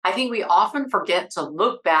I think we often forget to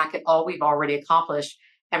look back at all we've already accomplished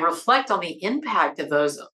and reflect on the impact of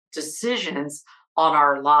those decisions on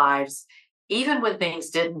our lives. Even when things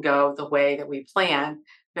didn't go the way that we planned,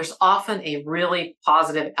 there's often a really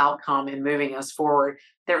positive outcome in moving us forward.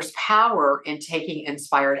 There's power in taking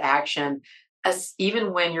inspired action,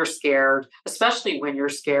 even when you're scared, especially when your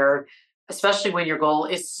goal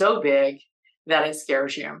is so big that it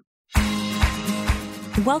scares you.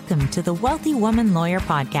 Welcome to the Wealthy Woman Lawyer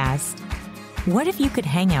Podcast. What if you could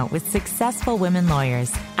hang out with successful women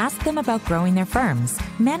lawyers, ask them about growing their firms,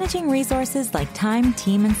 managing resources like time,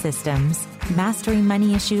 team, and systems, mastering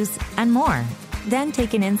money issues, and more? Then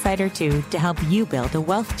take an insight or two to help you build a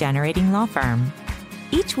wealth-generating law firm.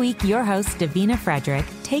 Each week, your host, Davina Frederick,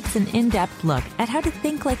 takes an in-depth look at how to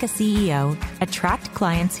think like a CEO, attract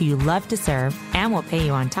clients who you love to serve and will pay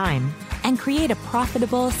you on time, and create a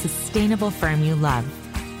profitable, sustainable firm you love.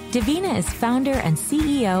 Davina is founder and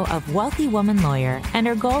CEO of Wealthy Woman Lawyer, and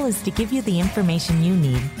her goal is to give you the information you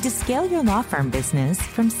need to scale your law firm business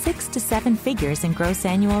from 6 to 7 figures in gross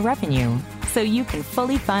annual revenue, so you can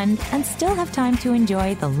fully fund and still have time to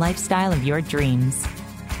enjoy the lifestyle of your dreams.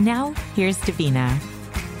 Now, here's Davina.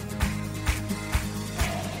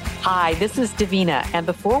 Hi, this is Davina, and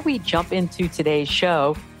before we jump into today's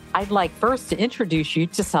show, I'd like first to introduce you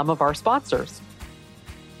to some of our sponsors.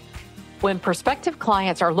 When prospective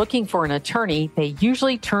clients are looking for an attorney, they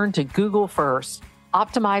usually turn to Google first.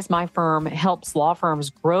 Optimize My Firm helps law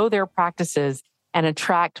firms grow their practices and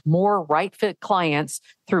attract more right-fit clients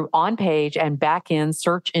through on-page and back-end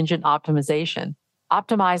search engine optimization.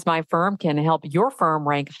 Optimize My Firm can help your firm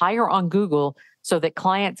rank higher on Google so that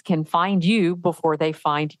clients can find you before they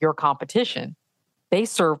find your competition. They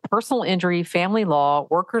serve personal injury, family law,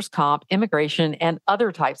 workers' comp, immigration, and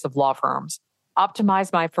other types of law firms.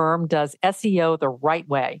 Optimize My Firm does SEO the right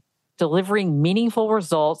way, delivering meaningful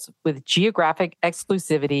results with geographic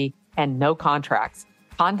exclusivity and no contracts.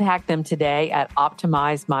 Contact them today at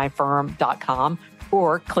optimizemyfirm.com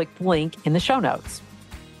or click the link in the show notes.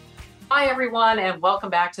 Hi, everyone, and welcome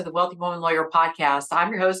back to the Wealthy Woman Lawyer Podcast.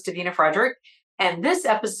 I'm your host, Davina Frederick, and this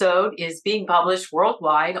episode is being published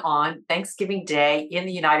worldwide on Thanksgiving Day in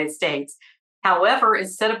the United States. However,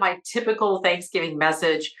 instead of my typical Thanksgiving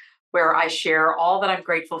message, where I share all that I'm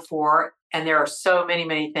grateful for, and there are so many,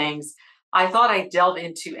 many things, I thought I'd delve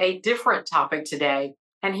into a different topic today.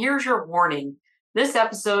 And here's your warning. This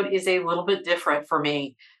episode is a little bit different for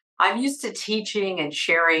me. I'm used to teaching and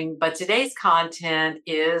sharing, but today's content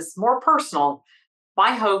is more personal.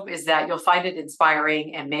 My hope is that you'll find it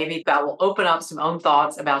inspiring, and maybe that will open up some own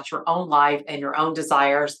thoughts about your own life and your own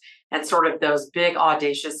desires and sort of those big,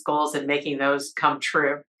 audacious goals and making those come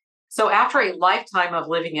true. So after a lifetime of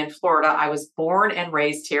living in Florida, I was born and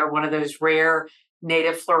raised here, one of those rare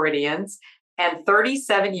native Floridians, and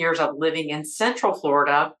 37 years of living in Central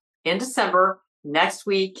Florida. In December, next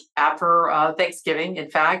week after Thanksgiving, in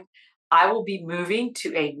fact, I will be moving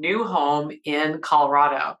to a new home in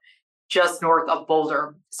Colorado, just north of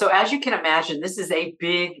Boulder. So as you can imagine, this is a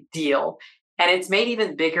big deal. And it's made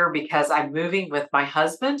even bigger because I'm moving with my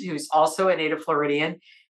husband, who's also a native Floridian,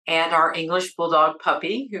 and our English bulldog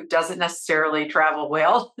puppy, who doesn't necessarily travel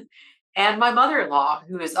well, and my mother-in-law,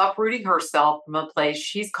 who is uprooting herself from a place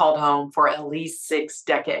she's called home for at least 6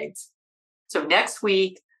 decades. So next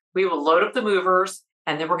week, we will load up the movers,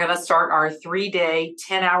 and then we're going to start our 3-day,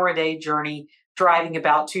 10-hour-a-day journey, driving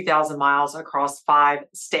about 2,000 miles across 5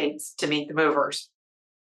 states to meet the movers.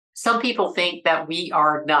 Some people think that we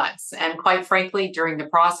are nuts, and quite frankly, during the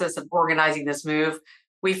process of organizing this move,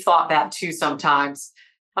 we've thought that too sometimes.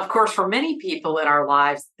 Of course, for many people in our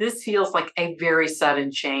lives, this feels like a very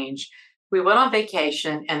sudden change. We went on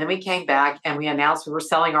vacation and then we came back and we announced we were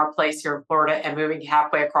selling our place here in Florida and moving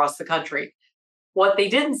halfway across the country. What they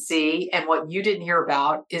didn't see and what you didn't hear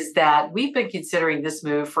about is that we've been considering this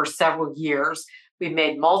move for several years. We've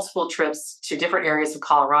made multiple trips to different areas of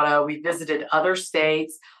Colorado. We visited other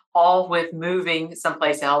states, all with moving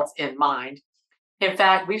someplace else in mind. In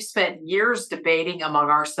fact, we've spent years debating among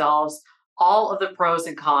ourselves all of the pros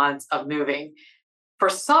and cons of moving. For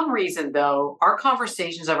some reason, though, our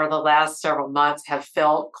conversations over the last several months have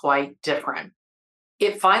felt quite different.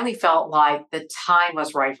 It finally felt like the time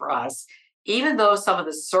was right for us, even though some of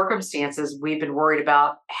the circumstances we've been worried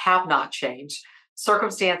about have not changed.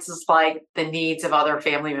 Circumstances like the needs of other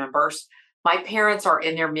family members. My parents are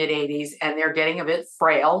in their mid-80s and they're getting a bit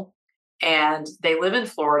frail, and they live in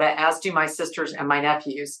Florida, as do my sisters and my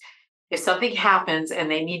nephews. If something happens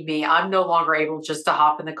and they need me, I'm no longer able just to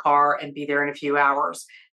hop in the car and be there in a few hours.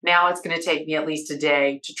 Now it's going to take me at least a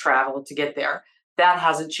day to travel to get there. That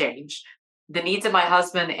hasn't changed. The needs of my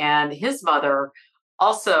husband and his mother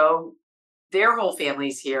Also, their whole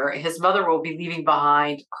family's here. His mother will be leaving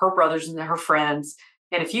behind her brothers and her friends,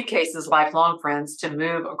 in a few cases, lifelong friends, to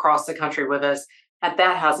move across the country with us. And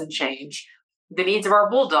that hasn't changed. The needs of our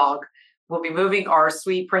bulldog will be moving our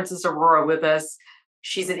sweet Princess Aurora with us.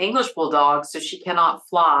 She's an English bulldog, so she cannot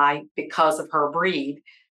fly because of her breed.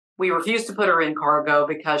 We refuse to put her in cargo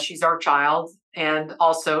because she's our child. And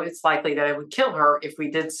also, it's likely that it would kill her if we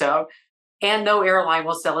did so. And no airline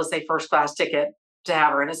will sell us a first class ticket to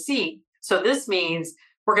have her in a seat. So this means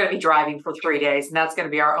we're going to be driving for 3 days, and that's going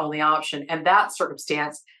to be our only option. And that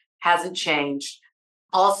circumstance hasn't changed.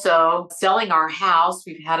 Also, selling our house,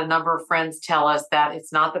 we've had a number of friends tell us that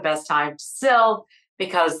it's not the best time to sell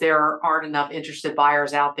because there aren't enough interested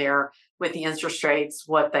buyers out there with the interest rates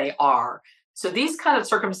what they are. So these kind of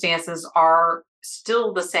circumstances are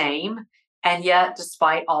still the same. And yet,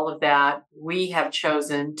 despite all of that, we have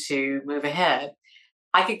chosen to move ahead.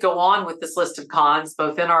 I could go on with this list of cons,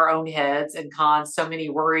 both in our own heads and cons so many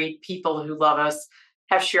worried people who love us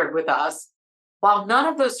have shared with us. While none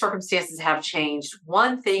of those circumstances have changed,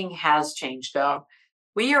 one thing has changed though.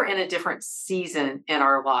 We are in a different season in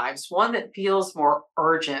our lives, one that feels more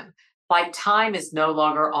urgent, like time is no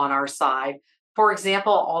longer on our side. For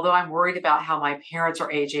example, although I'm worried about how my parents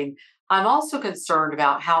are aging, I'm also concerned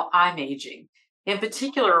about how I'm aging. In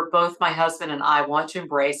particular, both my husband and I want to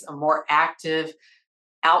embrace a more active,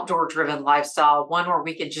 outdoor driven lifestyle, one where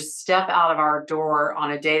we can just step out of our door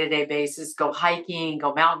on a day to day basis, go hiking,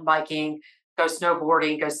 go mountain biking, go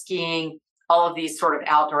snowboarding, go skiing, all of these sort of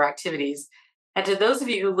outdoor activities. And to those of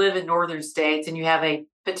you who live in northern states and you have a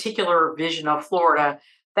particular vision of Florida,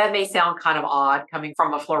 that may sound kind of odd coming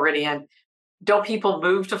from a Floridian. Don't people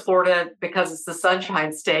move to Florida because it's the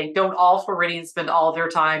sunshine state? Don't all Floridians spend all of their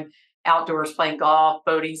time outdoors playing golf,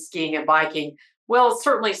 boating, skiing, and biking? Well,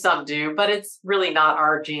 certainly some do, but it's really not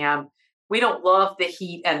our jam. We don't love the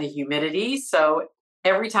heat and the humidity. So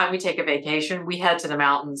every time we take a vacation, we head to the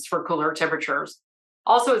mountains for cooler temperatures.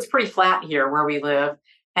 Also, it's pretty flat here where we live,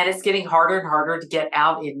 and it's getting harder and harder to get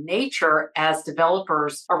out in nature as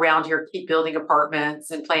developers around here keep building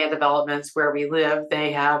apartments and planned developments where we live.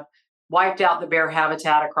 They have wiped out the bear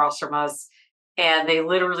habitat across from us, and they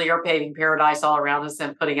literally are paving paradise all around us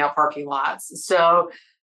and putting out parking lots. So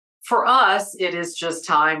for us, it is just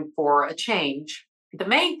time for a change. The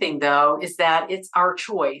main thing, though, is that it's our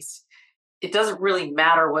choice. It doesn't really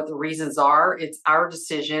matter what the reasons are. It's our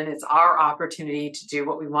decision. It's our opportunity to do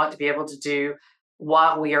what we want to be able to do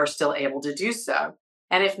while we are still able to do so.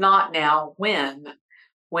 And if not now, when?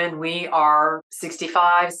 When we are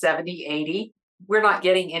 65, 70, 80, we're not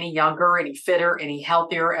getting any younger, any fitter, any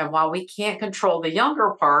healthier. And while we can't control the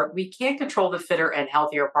younger part, we can't control the fitter and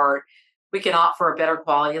healthier part. We can opt for a better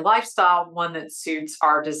quality lifestyle, one that suits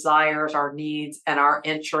our desires, our needs, and our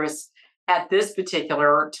interests at this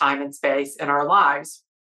particular time and space in our lives.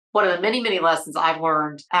 One of the many, many lessons I've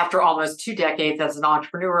learned after almost 2 decades as an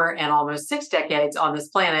entrepreneur and almost 6 decades on this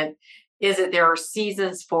planet is that there are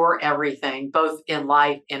seasons for everything, both in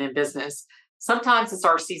life and in business. Sometimes it's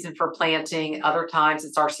our season for planting, other times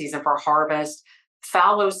it's our season for harvest.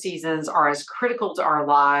 Fallow seasons are as critical to our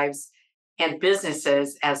lives and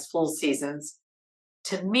businesses as full seasons.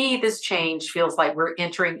 To me, this change feels like we're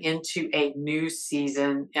entering into a new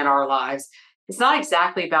season in our lives. It's not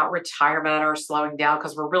exactly about retirement or slowing down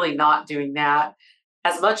because we're really not doing that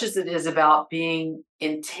as much as it is about being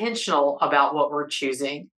intentional about what we're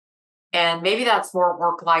choosing. And maybe that's more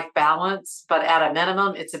work-life balance, but at a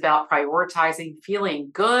minimum, it's about prioritizing feeling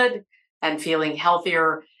good and feeling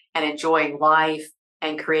healthier and enjoying life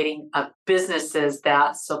and creating businesses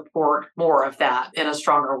that support more of that in a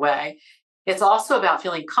stronger way. It's also about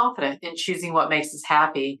feeling confident in choosing what makes us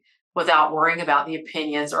happy without worrying about the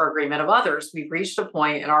opinions or agreement of others. We've reached a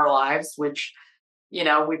point in our lives, which,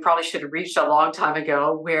 we probably should have reached a long time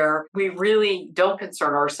ago, where we really don't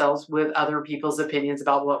concern ourselves with other people's opinions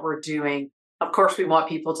about what we're doing. Of course, we want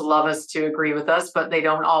people to love us, to agree with us, but they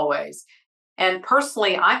don't always. And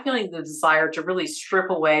personally, I'm feeling the desire to really strip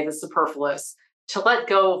away the superfluous, to let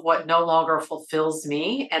go of what no longer fulfills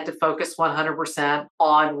me and to focus 100%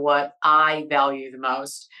 on what I value the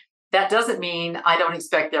most. That doesn't mean I don't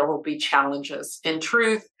expect there will be challenges. In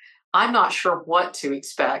truth, I'm not sure what to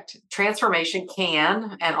expect. Transformation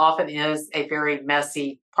can and often is a very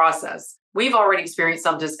messy process. We've already experienced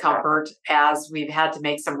some discomfort as we've had to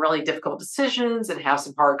make some really difficult decisions and have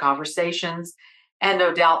some hard conversations. And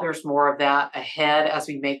no doubt there's more of that ahead as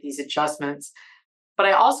we make these adjustments. But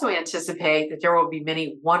I also anticipate that there will be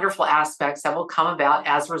many wonderful aspects that will come about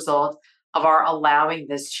as a result of our allowing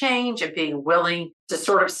this change and being willing to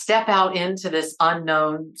sort of step out into this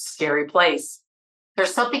unknown, scary place.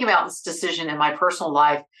 There's something about this decision in my personal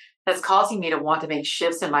life that's causing me to want to make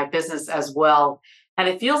shifts in my business as well. And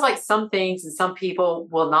it feels like some things and some people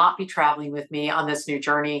will not be traveling with me on this new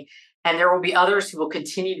journey. And there will be others who will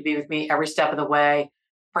continue to be with me every step of the way,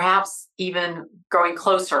 perhaps even growing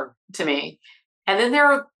closer to me. And then there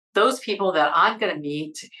are those people that I'm going to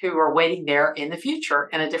meet who are waiting there in the future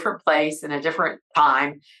in a different place, in a different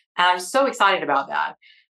time. And I'm so excited about that.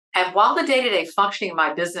 And while the day-to-day functioning of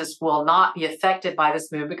my business will not be affected by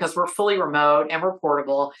this move because we're fully remote and we're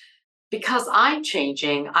portable, because I'm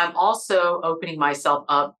changing, I'm also opening myself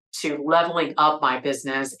up to leveling up my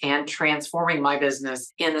business and transforming my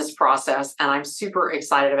business in this process. And I'm super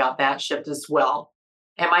excited about that shift as well.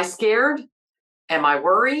 Am I scared? Am I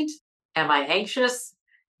worried? Am I anxious?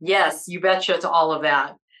 Yes, you betcha to all of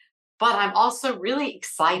that. But I'm also really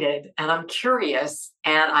excited and I'm curious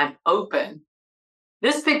and I'm open.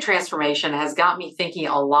 This big transformation has got me thinking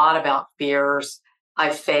a lot about fears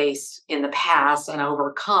I've faced in the past and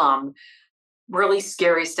overcome, really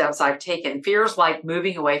scary steps I've taken. Fears like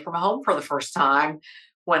moving away from home for the first time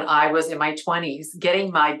when I was in my 20s,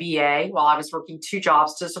 getting my BA while I was working 2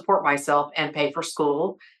 jobs to support myself and pay for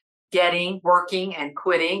school, working and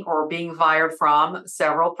quitting or being fired from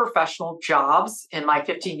several professional jobs in my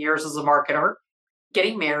 15 years as a marketer,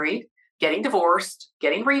 getting married, getting divorced,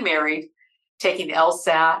 getting remarried, taking the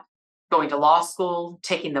LSAT, going to law school,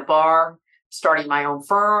 taking the bar, starting my own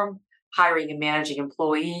firm, hiring and managing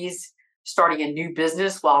employees, starting a new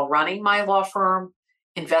business while running my law firm,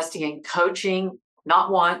 investing in coaching,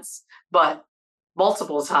 not once, but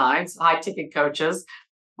multiple times, high-ticket coaches,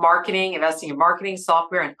 marketing, investing in marketing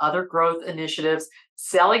software and other growth initiatives,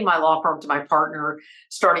 selling my law firm to my partner,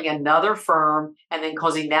 starting another firm, and then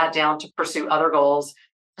closing that down to pursue other goals,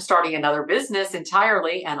 starting another business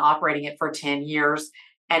entirely and operating it for 10 years,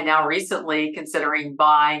 and now recently considering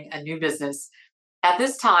buying a new business. At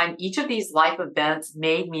this time, each of these life events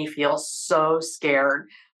made me feel so scared.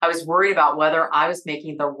 I was worried about whether I was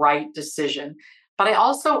making the right decision, but I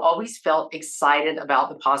also always felt excited about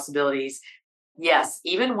the possibilities. Yes,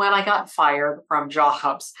 even when I got fired from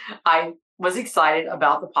jobs, I was excited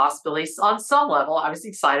about the possibilities. On some level, I was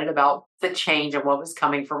excited about the change and what was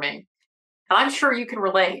coming for me. And I'm sure you can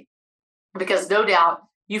relate because no doubt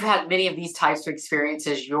you've had many of these types of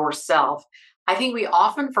experiences yourself. I think we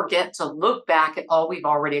often forget to look back at all we've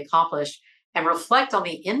already accomplished and reflect on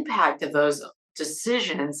the impact of those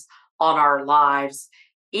decisions on our lives.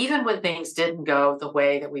 Even when things didn't go the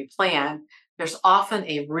way that we planned, there's often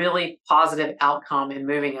a really positive outcome in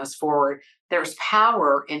moving us forward. There's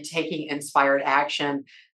power in taking inspired action,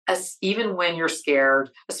 even when you're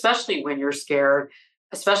scared, especially when you're scared,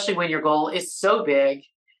 especially when your goal is so big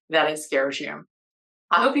that it scares you.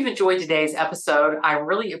 I hope you've enjoyed today's episode. I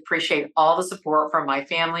really appreciate all the support from my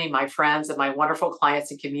family, my friends, and my wonderful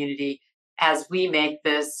clients and community as we make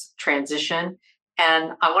this transition.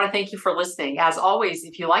 And I want to thank you for listening. As always,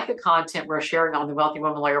 if you like the content we're sharing on the Wealthy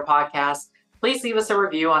Woman Lawyer podcast, please leave us a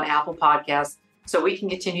review on Apple Podcasts so we can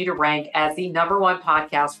continue to rank as the #1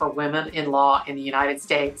 podcast for women in law in the United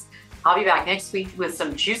States. I'll be back next week with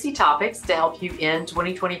some juicy topics to help you end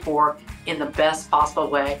 2024 in the best possible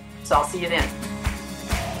way. So I'll see you then.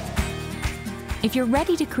 If you're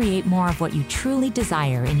ready to create more of what you truly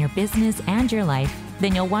desire in your business and your life,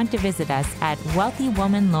 then you'll want to visit us at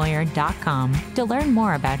wealthywomanlawyer.com to learn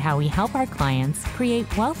more about how we help our clients create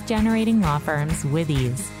wealth-generating law firms with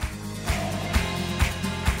ease.